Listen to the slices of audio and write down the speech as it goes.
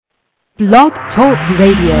Blog Talk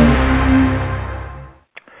Radio.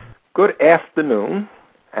 Good afternoon,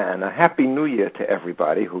 and a Happy New Year to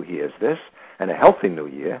everybody who hears this, and a healthy New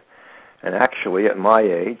Year. And actually, at my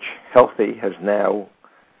age, healthy has now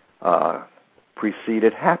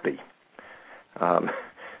preceded happy.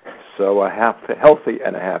 So a healthy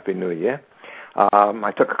and a Happy New Year.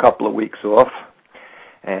 I took a couple of weeks off,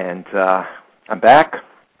 and I'm back.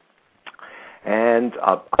 And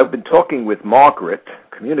I've been talking with Margaret,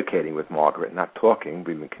 communicating with Margaret, not talking.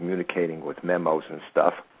 We've been communicating with memos and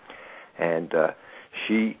stuff. And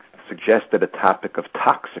she suggested a topic of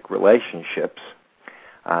toxic relationships.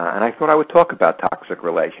 And I thought I would talk about toxic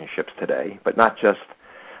relationships today, but not just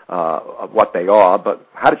what they are, but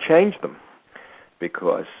how to change them.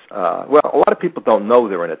 Because, a lot of people don't know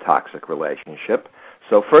they're in a toxic relationship.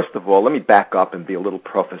 So first of all, let me back up and be a little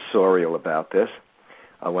professorial about this.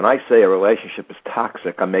 When I say a relationship is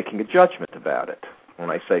toxic, I'm making a judgment about it.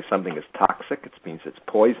 When I say something is toxic, it means it's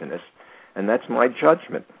poisonous, and that's my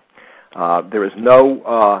judgment. There is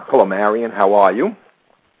no, hello Marion, how are you?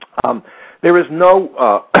 There is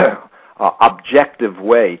no objective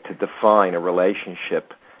way to define a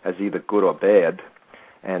relationship as either good or bad,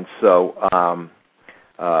 and so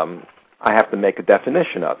I have to make a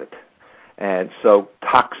definition of it. And so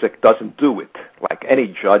toxic doesn't do it. Like any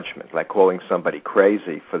judgment, like calling somebody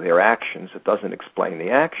crazy for their actions, it doesn't explain the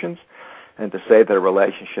actions. And to say that a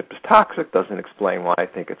relationship is toxic doesn't explain why I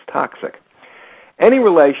think it's toxic. Any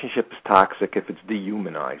relationship is toxic if it's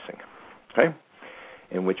dehumanizing, okay?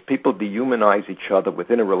 In which people dehumanize each other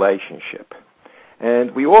within a relationship.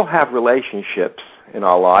 And we all have relationships in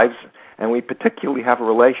our lives, and we particularly have a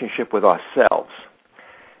relationship with ourselves.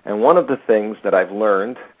 And one of the things that I've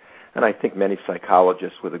learned, and I think many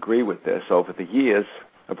psychologists would agree with this over the years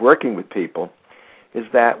of working with people, is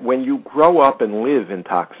that when you grow up and live in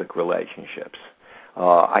toxic relationships,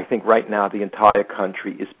 I think right now the entire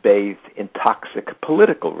country is bathed in toxic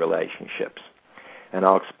political relationships. And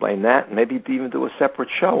I'll explain that, and maybe even do a separate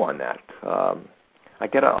show on that. I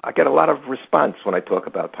get a lot of response when I talk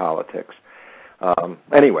about politics.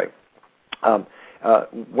 Anyway,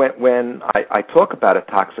 when I talk about a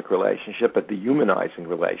toxic relationship, a dehumanizing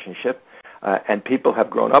relationship, and people have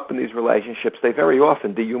grown up in these relationships, they very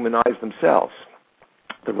often dehumanize themselves.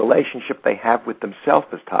 The relationship they have with themselves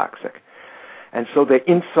is toxic. And so they're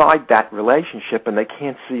inside that relationship and they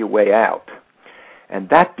can't see a way out. And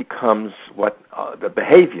that becomes what the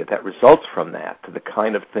behavior that results from that, to the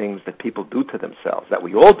kind of things that people do to themselves, that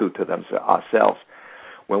we all do to ourselves,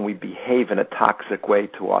 when we behave in a toxic way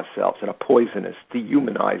to ourselves, in a poisonous,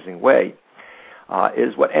 dehumanizing way,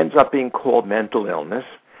 is what ends up being called mental illness.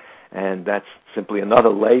 And that's simply another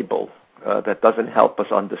label that doesn't help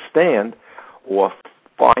us understand or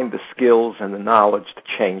find the skills and the knowledge to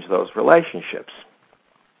change those relationships.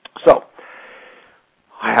 So,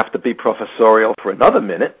 I have to be professorial for another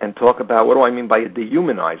minute and talk about what do I mean by a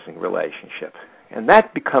dehumanizing relationship. And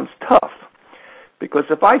that becomes tough. Because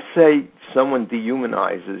if I say someone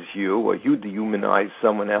dehumanizes you, or you dehumanize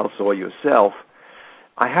someone else or yourself,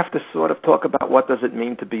 I have to sort of talk about what does it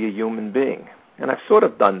mean to be a human being. And I've sort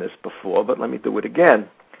of done this before, but let me do it again.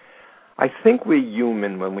 I think we're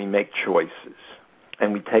human when we make choices,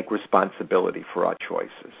 and we take responsibility for our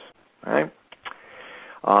choices, right?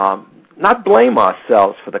 Not blame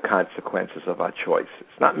ourselves for the consequences of our choices,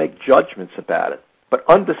 not make judgments about it, but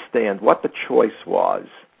understand what the choice was.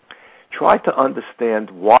 Try to understand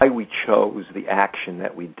why we chose the action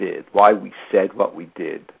that we did, why we said what we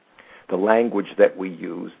did, the language that we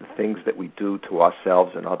use, the things that we do to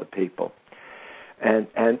ourselves and other people, and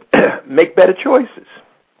make better choices.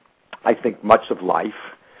 I think much of life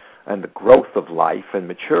and the growth of life and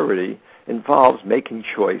maturity involves making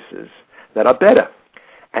choices that are better.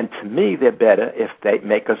 And to me, they're better if they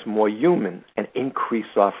make us more human and increase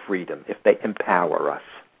our freedom, if they empower us.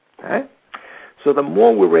 Okay? So the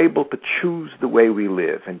more we're able to choose the way we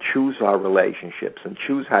live and choose our relationships and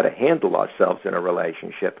choose how to handle ourselves in a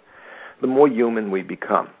relationship, the more human we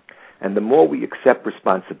become. And the more we accept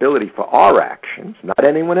responsibility for our actions, not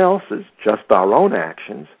anyone else's, just our own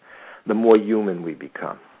actions, the more human we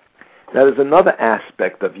become. Now, there's another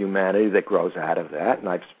aspect of humanity that grows out of that, and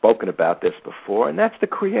I've spoken about this before, and that's the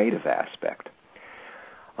creative aspect.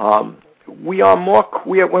 When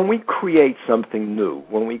we create something new,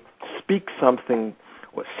 when we speak something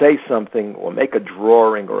or say something or make a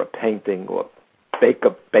drawing or a painting or bake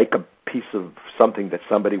a piece of something that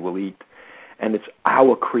somebody will eat, and it's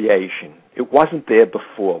our creation. It wasn't there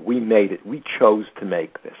before. We made it. We chose to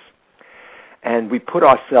make this. And we put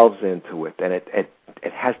ourselves into it, and it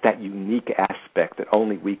has that unique aspect that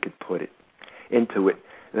only we could put it into it.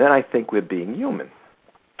 And then I think we're being human.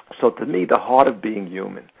 So to me, the heart of being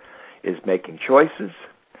human is making choices,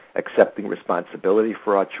 accepting responsibility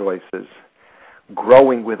for our choices,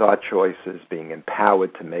 growing with our choices, being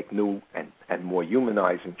empowered to make new and more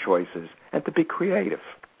humanizing choices, and to be creative.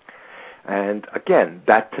 And again,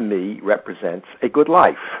 that to me represents a good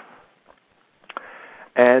life.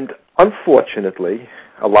 And unfortunately,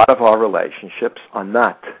 a lot of our relationships are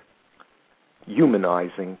not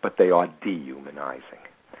humanizing, but they are dehumanizing.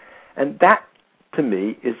 And that, to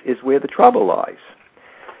me, is where the trouble lies.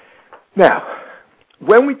 Now,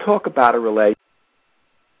 when we talk about a relationship,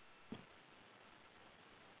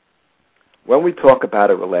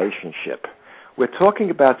 we're talking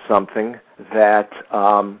about something that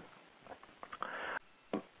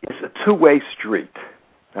is a two-way street,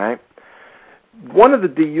 right? One of the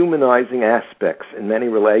dehumanizing aspects in many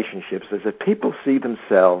relationships is that people see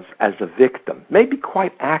themselves as a victim, maybe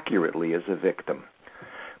quite accurately as a victim,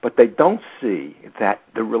 but they don't see that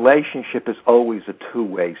the relationship is always a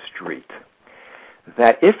two-way street.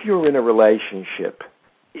 That if you're in a relationship,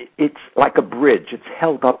 it's like a bridge. It's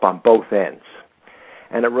held up on both ends.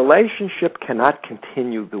 And a relationship cannot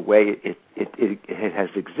continue the way it has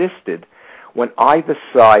existed when either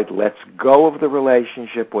side lets go of the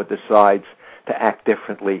relationship or decides to act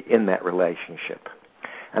differently in that relationship.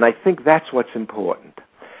 And I think that's what's important.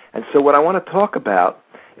 And so what I want to talk about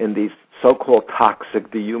in these so-called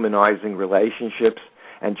toxic, dehumanizing relationships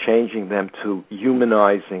and changing them to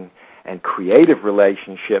humanizing and creative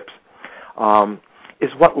relationships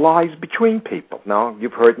is what lies between people. Now,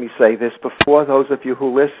 you've heard me say this before, those of you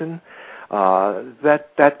who listen,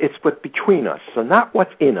 that it's what's between us. So not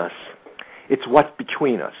what's in us, it's what's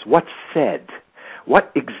between us, what's said,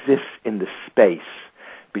 what exists in the space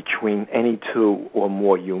between any two or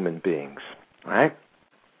more human beings, right?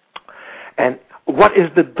 And what is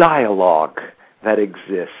the dialogue that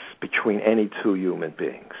exists between any two human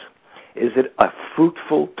beings? Is it a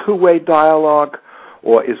fruitful two-way dialogue,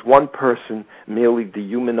 or is one person merely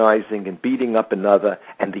dehumanizing and beating up another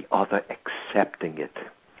and the other accepting it,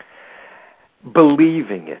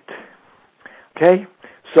 believing it? Okay?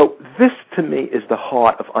 So this, to me, is the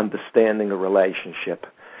heart of understanding a relationship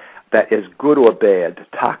that is good or bad,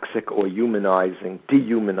 toxic or humanizing,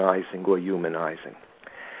 dehumanizing or humanizing.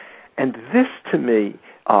 And this, to me,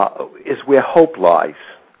 is where hope lies,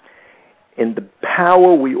 in the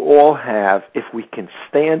power we all have if we can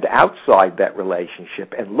stand outside that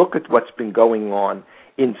relationship and look at what's been going on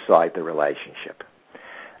inside the relationship.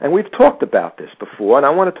 And we've talked about this before, and I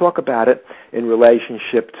want to talk about it in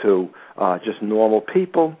relationship to just normal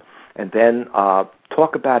people, and then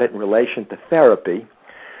talk about it in relation to therapy,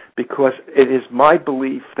 because it is my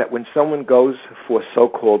belief that when someone goes for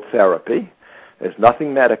so-called therapy, there's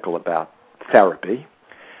nothing medical about therapy.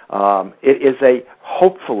 It is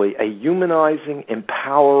hopefully a humanizing,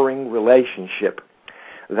 empowering relationship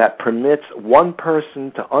that permits one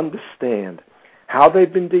person to understand how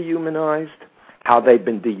they've been dehumanized, how they've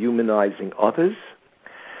been dehumanizing others,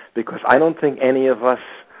 because I don't think any of us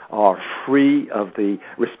are free of the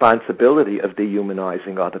responsibility of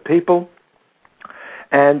dehumanizing other people,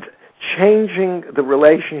 and changing the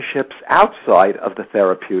relationships outside of the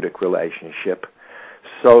therapeutic relationship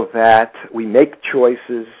so that we make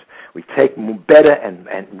choices, we take better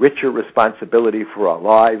and richer responsibility for our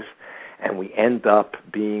lives, and we end up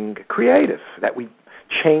being creative, that we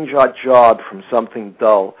change our job from something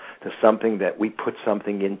dull to something that we put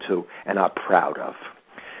something into and are proud of,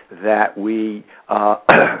 that we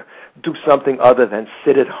do something other than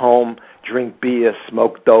sit at home, drink beer,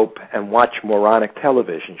 smoke dope, and watch moronic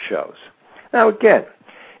television shows. Now again,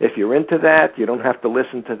 if you're into that, you don't have to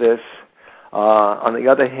listen to this. On the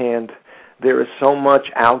other hand, there is so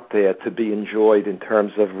much out there to be enjoyed in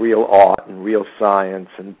terms of real art and real science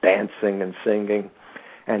and dancing and singing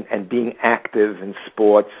and being active in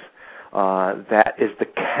sports that is the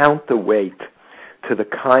counterweight to the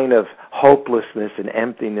kind of hopelessness and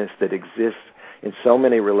emptiness that exists in so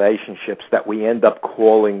many relationships that we end up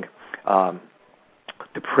calling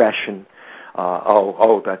depression,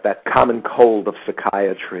 that common cold of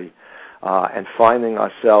psychiatry, and finding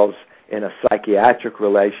ourselves in a psychiatric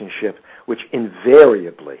relationship, which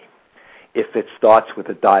invariably, if it starts with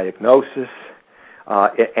a diagnosis,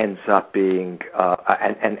 it ends up being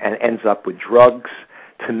and ends up with drugs.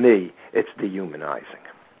 To me, it's dehumanizing,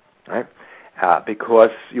 right?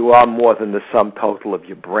 Because you are more than the sum total of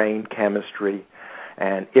your brain chemistry,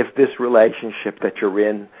 and if this relationship that you're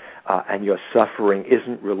in and your suffering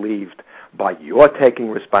isn't relieved by your taking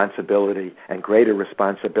responsibility and greater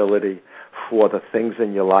responsibility for the things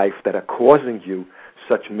in your life that are causing you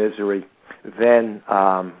such misery, then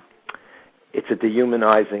it's a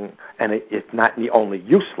dehumanizing, and it's not only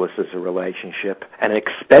useless as a relationship and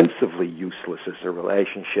expensively useless as a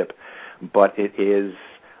relationship, but it is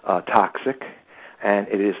toxic, and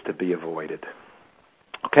it is to be avoided.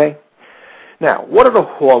 Okay? Now, what are the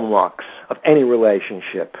hallmarks of any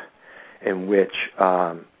relationship in which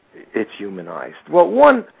it's humanized? Well,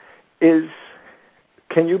 one is,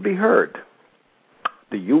 can you be heard?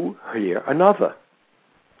 Do you hear another?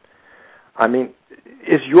 I mean,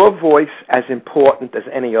 is your voice as important as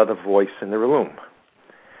any other voice in the room?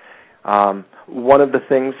 One of the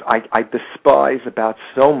things I despise about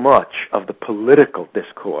so much of the political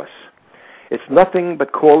discourse, it's nothing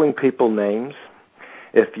but calling people names.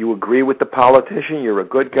 If you agree with the politician, you're a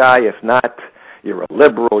good guy. If not, you're a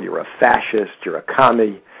liberal, you're a fascist, you're a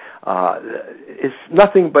commie. It's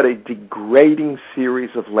nothing but a degrading series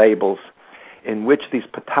of labels in which these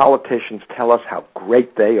politicians tell us how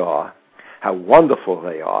great they are, how wonderful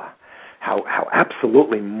they are, how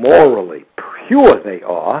absolutely morally pure they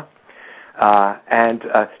are, and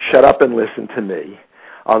shut up and listen to me.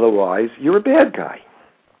 Otherwise, you're a bad guy.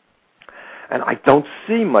 And I don't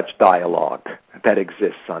see much dialogue that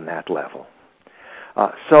exists on that level.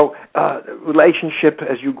 So, relationship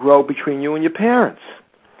as you grow between you and your parents.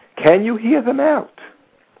 Can you hear them out?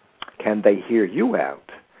 Can they hear you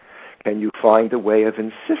out? Can you find a way of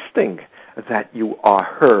insisting that you are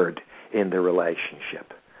heard in the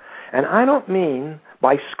relationship? And I don't mean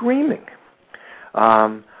by screaming.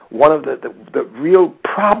 One of the real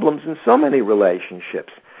problems in so many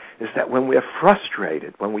relationships is that when we're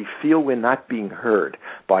frustrated, when we feel we're not being heard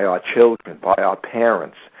by our children, by our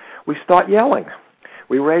parents, we start yelling.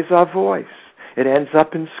 We raise our voice. It ends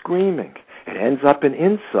up in screaming. It ends up in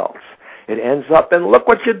insults. It ends up in, look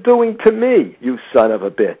what you're doing to me, you son of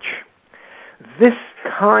a bitch. This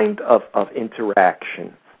kind of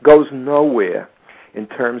interaction goes nowhere in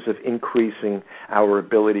terms of increasing our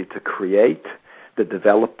ability to create, to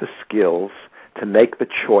develop the skills, to make the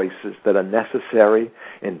choices that are necessary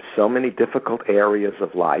in so many difficult areas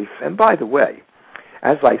of life. And by the way,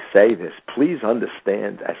 as I say this, please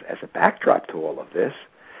understand, as a backdrop to all of this,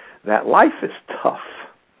 that life is tough.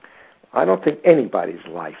 I don't think anybody's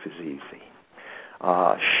life is easy.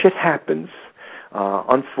 Shit happens.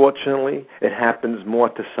 Unfortunately, it happens more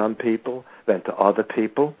to some people than to other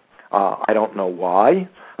people. I don't know why,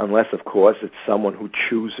 unless, of course, it's someone who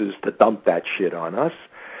chooses to dump that shit on us.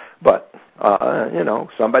 But,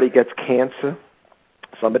 somebody gets cancer,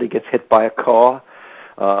 somebody gets hit by a car.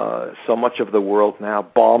 So much of the world now,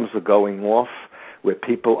 bombs are going off where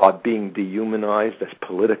people are being dehumanized as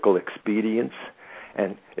political expedients.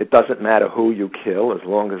 And it doesn't matter who you kill as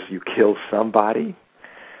long as you kill somebody.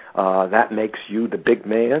 That makes you the big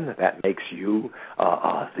man. That makes you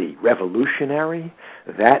the revolutionary.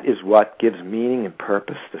 That is what gives meaning and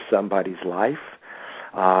purpose to somebody's life.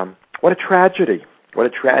 What a tragedy. What a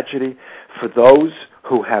tragedy for those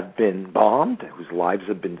who have been bombed, whose lives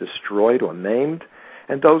have been destroyed or maimed,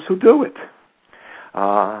 and those who do it.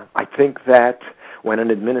 I think that when an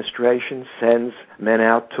administration sends men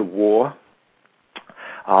out to war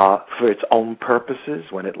for its own purposes,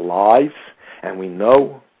 when it lies, and we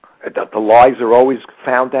know that the lies are always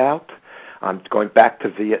found out. I'm going back to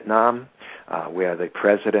Vietnam, where the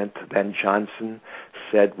president, then Johnson,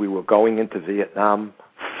 said we were going into Vietnam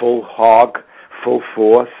full hog, full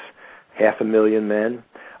force, 500,000 men,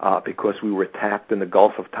 because we were attacked in the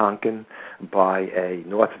Gulf of Tonkin by a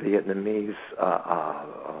North Vietnamese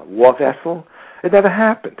war vessel. It never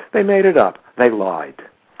happened. They made it up. They lied.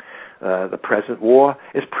 The present war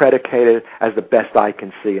is predicated, as the best I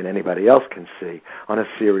can see and anybody else can see, on a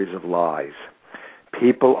series of lies.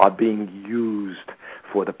 People are being used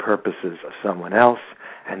for the purposes of someone else,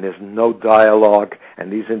 and there's no dialogue,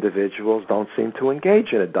 and these individuals don't seem to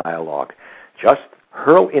engage in a dialogue. Just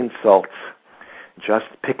hurl insults, just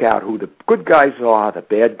pick out who the good guys are, the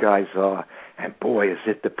bad guys are, and boy, is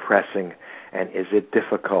it depressing, and is it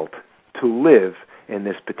difficult to live in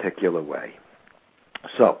this particular way.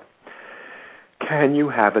 So, can you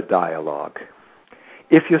have a dialogue?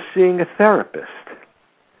 If you're seeing a therapist,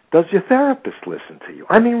 does your therapist listen to you?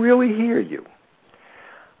 I mean, really hear you?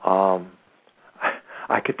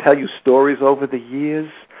 I could tell you stories over the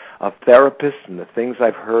years of therapists and the things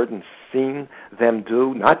I've heard and seen them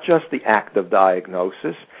do, not just the act of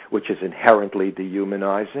diagnosis, which is inherently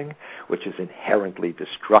dehumanizing, which is inherently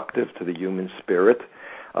destructive to the human spirit,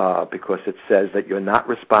 because it says that you're not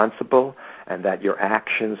responsible and that your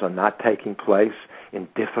actions are not taking place in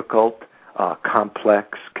difficult,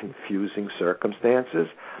 complex, confusing circumstances.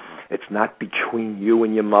 It's not between you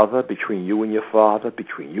and your mother, between you and your father,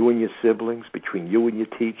 between you and your siblings, between you and your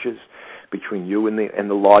teachers, between you and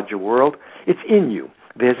the larger world. It's in you.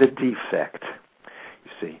 There's a defect.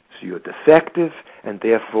 You see, so you're defective, and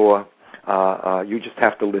therefore you just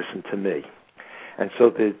have to listen to me. And so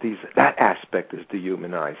that aspect is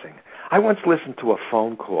dehumanizing. I once listened to a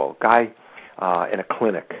phone call, guy in a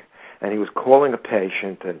clinic, and he was calling a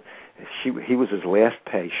patient, and he was his last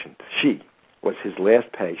patient. She was his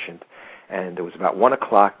last patient, and it was about 1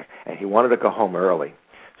 o'clock, and he wanted to go home early.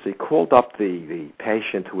 So he called up the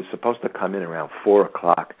patient who was supposed to come in around 4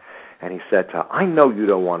 o'clock, and he said to her, I know you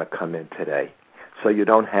don't want to come in today, so you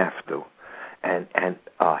don't have to. And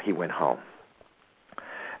he went home.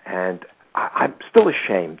 And I'm still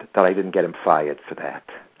ashamed that I didn't get him fired for that.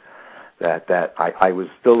 That I was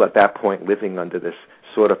still at that point living under this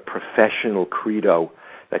sort of professional credo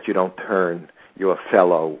that you don't turn your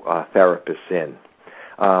fellow therapists in.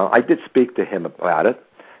 I did speak to him about it,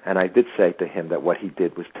 and I did say to him that what he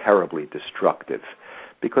did was terribly destructive,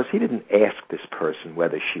 because he didn't ask this person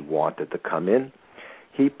whether she wanted to come in.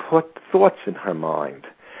 He put thoughts in her mind.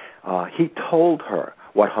 He told her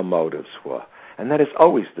what her motives were, and that is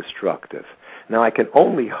always destructive. Now, I can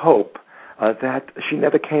only hope that she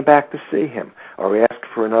never came back to see him or asked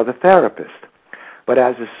for another therapist. But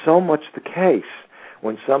as is so much the case,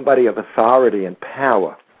 when somebody of authority and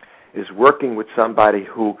power is working with somebody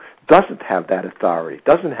who doesn't have that authority,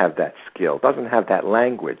 doesn't have that skill, doesn't have that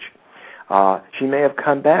language, she may have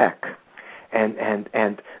come back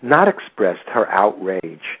and not expressed her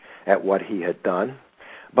outrage at what he had done,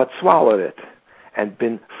 but swallowed it and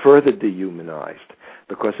been further dehumanized.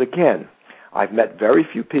 Because again, I've met very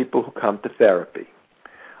few people who come to therapy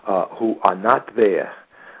who are not there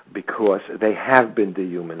because they have been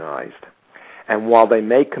dehumanized. And while they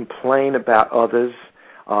may complain about others,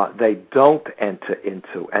 they don't enter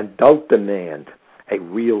into and don't demand a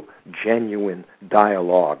real, genuine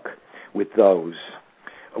dialogue with those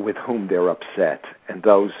with whom they're upset and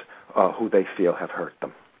those who they feel have hurt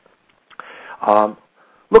them.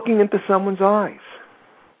 Looking into someone's eyes.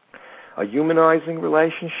 A humanizing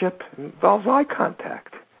relationship involves eye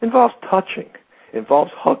contact, involves touching,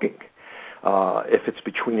 involves hugging. If it's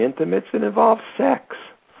between intimates, it involves sex.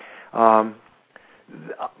 But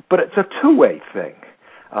it's a two-way thing.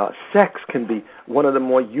 Sex can be one of the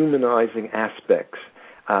more humanizing aspects,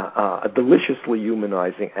 deliciously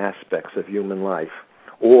humanizing aspects of human life,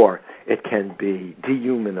 or it can be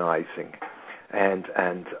dehumanizing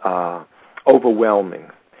and overwhelming,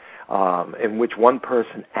 in which one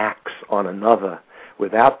person acts on another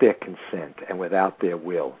without their consent and without their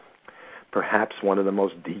will. Perhaps one of the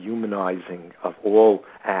most dehumanizing of all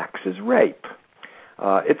acts is rape.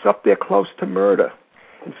 It's up there close to murder.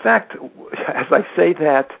 In fact, as I say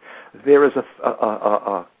that, there is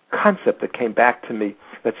a concept that came back to me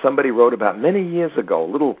that somebody wrote about many years ago,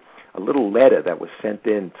 a little letter that was sent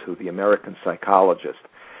in to the American Psychologist,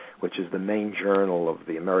 which is the main journal of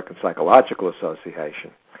the American Psychological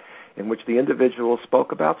Association, in which the individual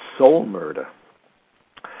spoke about soul murder.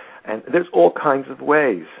 And there's all kinds of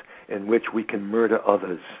ways in which we can murder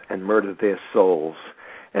others and murder their souls.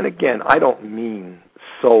 And again, I don't mean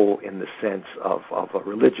soul in the sense of a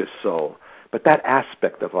religious soul, but that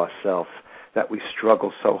aspect of ourself that we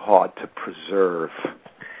struggle so hard to preserve,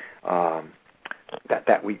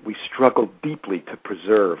 that we struggle deeply to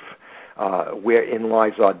preserve, wherein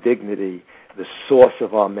lies our dignity, the source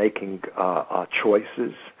of our making our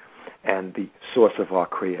choices, and the source of our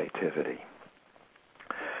creativity.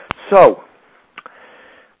 So,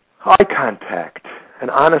 eye contact, an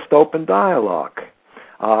honest, open dialogue.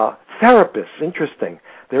 Therapists, interesting.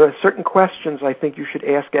 There are certain questions I think you should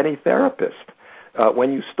ask any therapist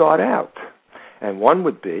when you start out. And one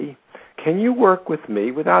would be, can you work with me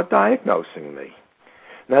without diagnosing me?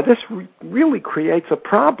 Now, this really creates a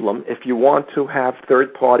problem if you want to have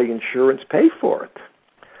third-party insurance pay for it.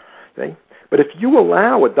 Okay? But if you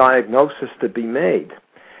allow a diagnosis to be made,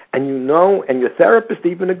 and you know, and your therapist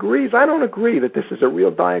even agrees, I don't agree that this is a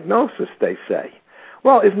real diagnosis, they say.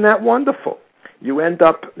 Well, isn't that wonderful? You end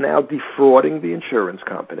up now defrauding the insurance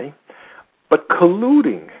company, but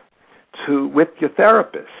colluding with your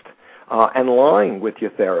therapist and lying with your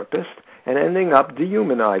therapist and ending up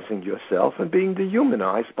dehumanizing yourself and being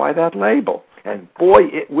dehumanized by that label. And boy,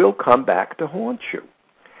 it will come back to haunt you.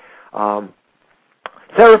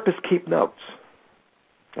 Therapists keep notes.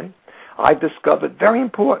 Okay? I've discovered, very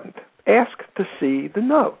important, ask to see the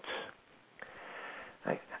notes.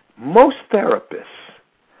 Okay? Most therapists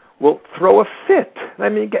will throw a fit. I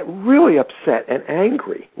mean, get really upset and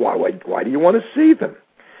angry. Why do you want to see them?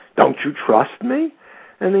 Don't you trust me?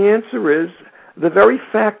 And the answer is, the very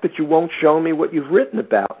fact that you won't show me what you've written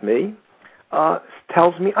about me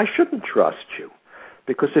tells me I shouldn't trust you.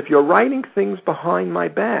 Because if you're writing things behind my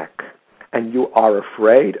back and you are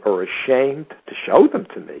afraid or ashamed to show them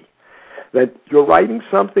to me, then you're writing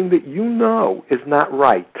something that you know is not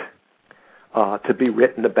right to be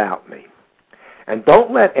written about me. And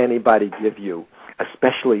don't let anybody give you,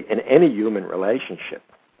 especially in any human relationship,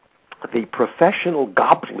 the professional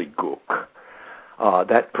gobbledygook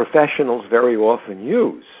that professionals very often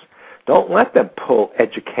use. Don't let them pull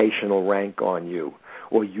educational rank on you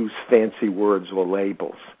or use fancy words or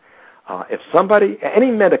labels. If somebody,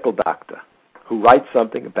 any medical doctor who writes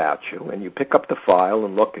something about you and you pick up the file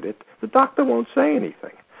and look at it, the doctor won't say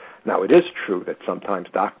anything. Now, it is true that sometimes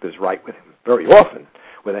doctors write with him, very often,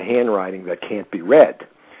 with a handwriting that can't be read.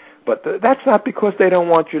 But that's not because they don't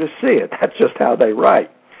want you to see it. That's just how they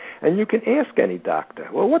write. And you can ask any doctor,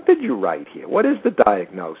 well, what did you write here? What is the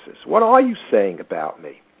diagnosis? What are you saying about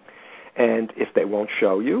me? And if they won't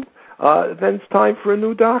show you, then it's time for a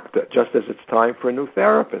new doctor, just as it's time for a new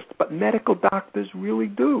therapist. But medical doctors really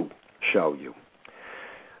do show you.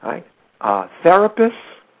 Right? Therapists,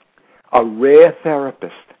 a rare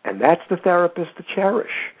therapist, and that's the therapist to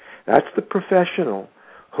cherish. That's the professional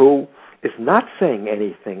who is not saying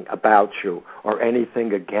anything about you or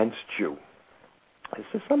anything against you. Is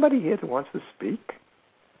there somebody here that wants to speak?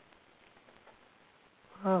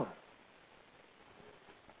 Oh.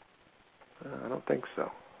 I don't think so.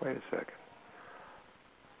 Wait a second.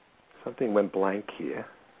 Something went blank here.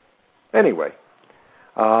 Anyway.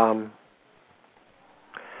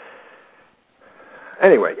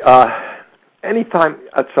 Anytime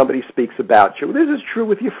somebody speaks about you, this is true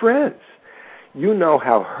with your friends. You know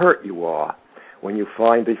how hurt you are when you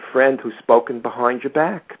find a friend who's spoken behind your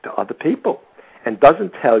back to other people and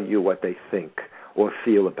doesn't tell you what they think or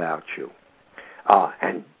feel about you.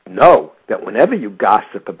 And know that whenever you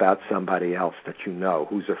gossip about somebody else that you know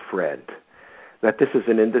who's a friend, that this is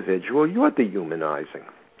an individual you're dehumanizing.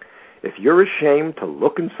 If you're ashamed to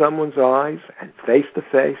look in someone's eyes and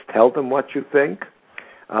face-to-face tell them what you think,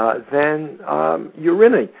 then you're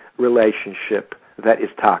in a relationship that is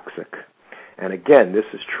toxic. And again, this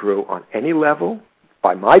is true on any level,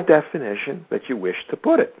 by my definition, that you wish to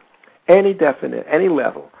put it. Any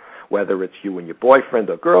level, whether it's you and your boyfriend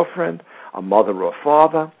or girlfriend, a mother or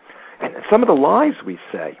father. And some of the lies we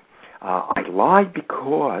say, I lie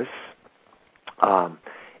because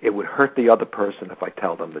it would hurt the other person if I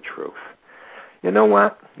tell them the truth. You know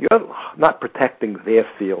what? You're not protecting their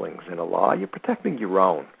feelings in a lie. You're protecting your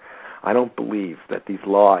own. I don't believe that these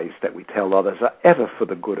lies that we tell others are ever for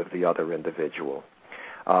the good of the other individual.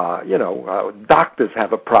 Doctors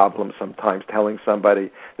have a problem sometimes telling somebody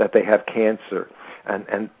that they have cancer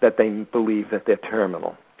and that they believe that they're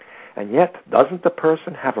terminal. And yet, doesn't the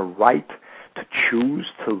person have a right to choose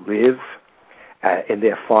to live in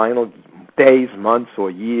their final days, months, or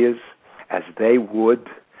years as they would?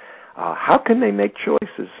 How can they make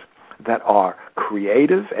choices that are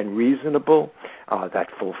creative and reasonable, that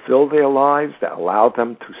fulfill their lives, that allow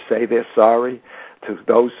them to say they're sorry to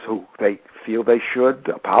those who they feel they should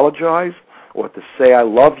apologize, or to say I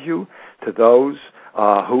love you to those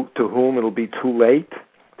to whom it'll be too late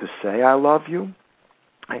to say I love you?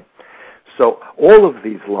 Right? So all of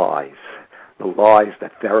these lies, the lies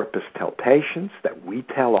that therapists tell patients, that we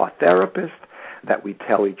tell our therapist, that we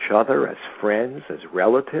tell each other as friends, as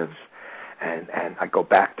relatives, and I go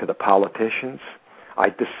back to the politicians, I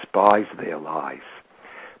despise their lies,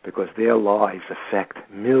 because their lies affect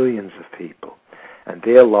millions of people, and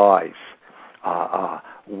their lies,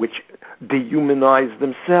 which dehumanize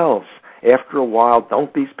themselves. After a while,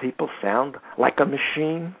 don't these people sound like a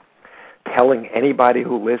machine, telling anybody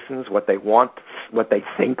who listens what they want, what they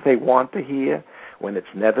think they want to hear, when it's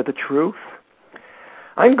never the truth?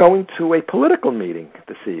 I'm going to a political meeting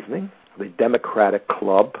this evening. The Democratic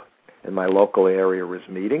Club in my local area is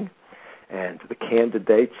meeting, and the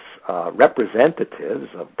candidates, representatives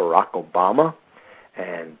of Barack Obama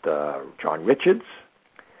and John Richards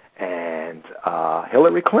and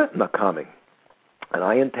Hillary Clinton are coming. And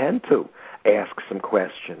I intend to ask some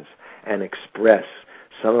questions and express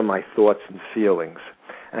some of my thoughts and feelings.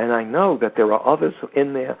 And I know that there are others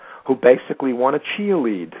in there who basically want to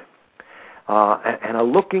cheerlead and are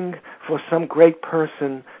looking for some great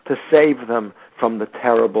person to save them from the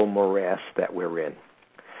terrible morass that we're in.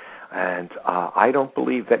 And I don't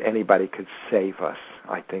believe that anybody could save us.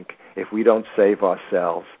 I think if we don't save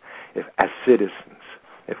ourselves, as citizens,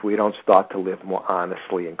 if we don't start to live more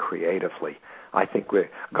honestly and creatively, I think we're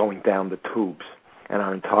going down the tubes, and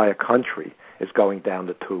our entire country is going down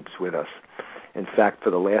the tubes with us. In fact, for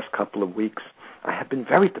the last couple of weeks, I have been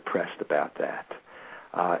very depressed about that.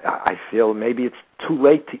 I feel maybe it's too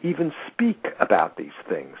late to even speak about these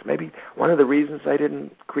things. Maybe one of the reasons I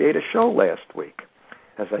didn't create a show last week,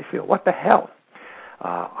 as I feel, what the hell?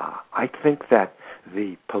 I think that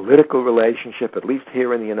the political relationship, at least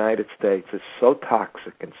here in the United States, is so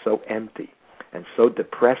toxic and so empty and so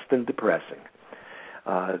depressed and depressing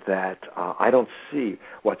that I don't see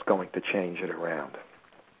what's going to change it around.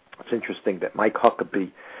 It's interesting that Mike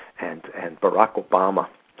Huckabee and Barack Obama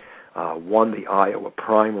won the Iowa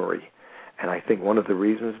primary, and I think one of the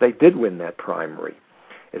reasons they did win that primary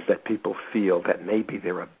is that people feel that maybe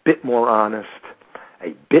they're a bit more honest,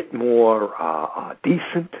 a bit more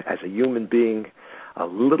decent as a human being, a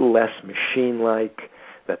little less machine-like,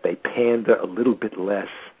 that they pander a little bit less,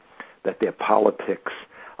 that their politics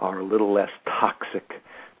are a little less toxic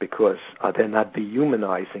because they're not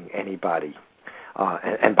dehumanizing anybody.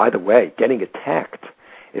 And by the way, getting attacked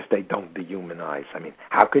if they don't dehumanize. I mean,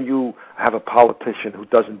 how can you have a politician who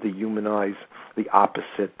doesn't dehumanize the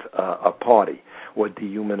opposite party, or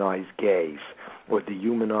dehumanize gays, or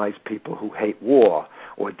dehumanize people who hate war,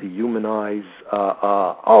 or dehumanize,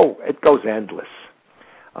 it goes endless.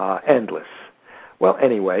 Endless. Well,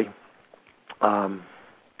 anyway, I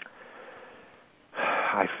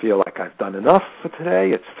feel like I've done enough for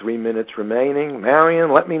today. It's 3 minutes remaining.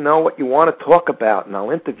 Marion, let me know what you want to talk about, and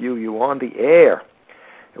I'll interview you on the air.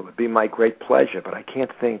 It would be my great pleasure, but I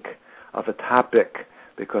can't think of a topic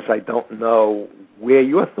because I don't know where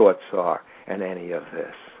your thoughts are in any of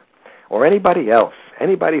this. Or anybody else,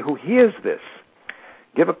 anybody who hears this.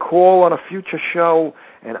 Give a call on a future show,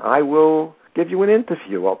 and I will give you an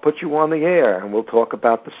interview. I'll put you on the air, and we'll talk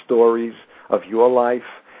about the stories of your life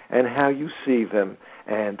and how you see them,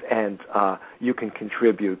 and you can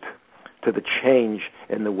contribute to the change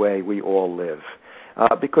in the way we all live.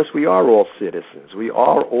 Because we are all citizens. We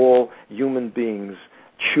are all human beings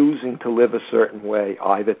choosing to live a certain way,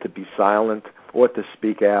 either to be silent or to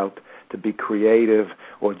speak out, to be creative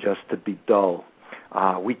or just to be dull.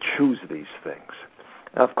 We choose these things.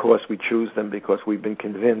 Of course, we choose them because we've been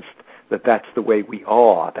convinced that that's the way we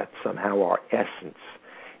are, that somehow our essence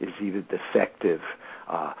is either defective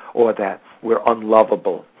or that we're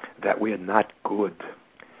unlovable, that we're not good.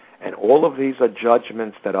 And all of these are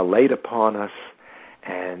judgments that are laid upon us,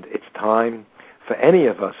 and it's time for any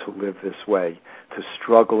of us who live this way to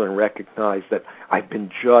struggle and recognize that I've been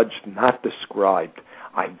judged, not described.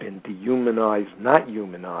 I've been dehumanized, not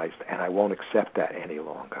humanized, and I won't accept that any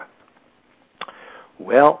longer.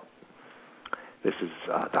 Well, this is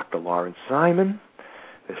Dr. Lawrence Simon.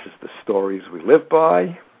 This is the stories we live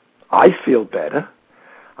by. I feel better.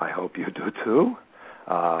 I hope you do too.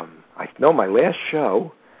 I know my last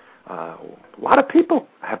show, a lot of people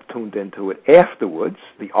have tuned into it afterwards,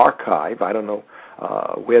 the archive. I don't know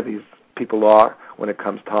where these people are when it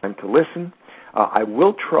comes time to listen. I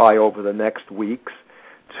will try over the next weeks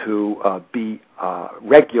to be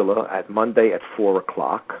regular at Monday at 4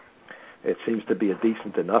 o'clock. It seems to be a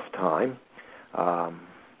decent enough time.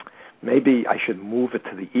 Maybe I should move it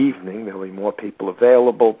to the evening. There will be more people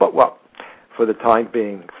available. But, well, for the time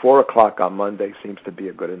being, 4 o'clock on Monday seems to be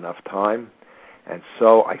a good enough time. And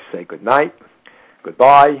so I say good night,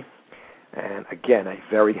 goodbye, and again, a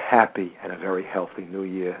very happy and a very healthy new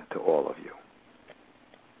year to all of you.